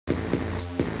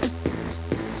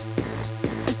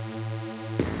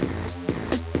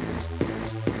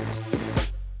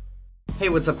Hey,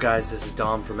 what's up guys, this is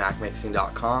Dom from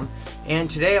MacMixing.com, and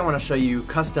today I want to show you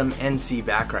custom NC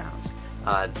backgrounds.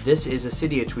 This is a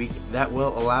Cydia tweak that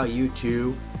will allow you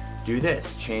to do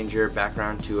this, change your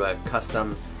background to a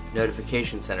custom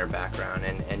notification center background,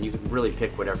 and you can really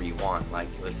pick whatever you want. Like,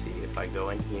 let's see, if I go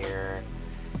in here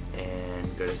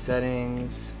and go to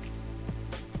settings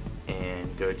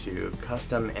and go to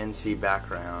custom NC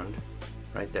background,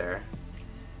 right there,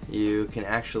 you can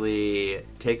actually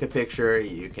take a picture,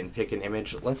 you can pick an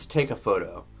image. Let's take a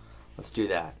photo. Let's do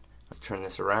that. Let's turn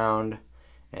this around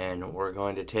and we're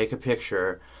going to take a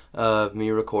picture of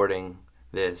me recording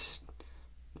this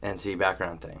NC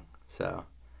background thing. So,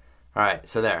 alright,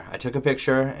 so there. I took a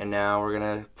picture and now we're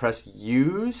going to press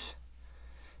use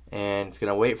and it's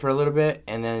going to wait for a little bit,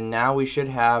 and then now we should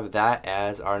have that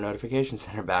as our notification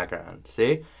center background.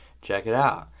 See? Check it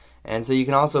out. And so you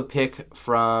can also pick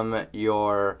from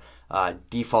your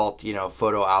default,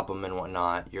 photo album and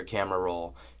whatnot, your camera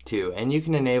roll too. And you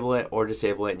can enable it or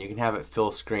disable it, and you can have it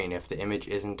fill screen. If the image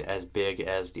isn't as big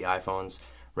as the iPhone's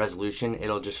resolution,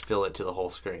 it'll just fill it to the whole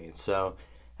screen. So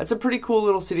that's a pretty cool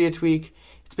little Cydia tweak.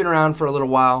 It's been around for a little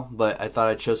while, but I thought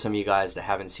I'd show some of you guys that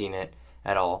haven't seen it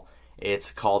at all.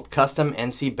 It's called Custom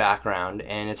NC Background,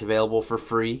 and it's available for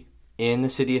free in the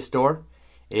Cydia store.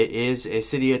 It is a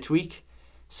Cydia tweak.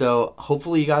 So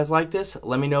hopefully you guys like this.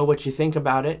 Let me know what you think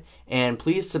about it. And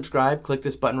please subscribe. Click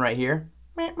this button right here.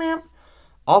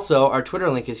 Also, our Twitter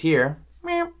link is here.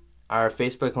 Our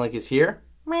Facebook link is here.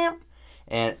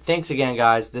 And thanks again,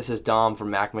 guys. This is Dom from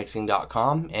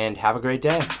MacMixing.com, and have a great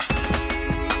day.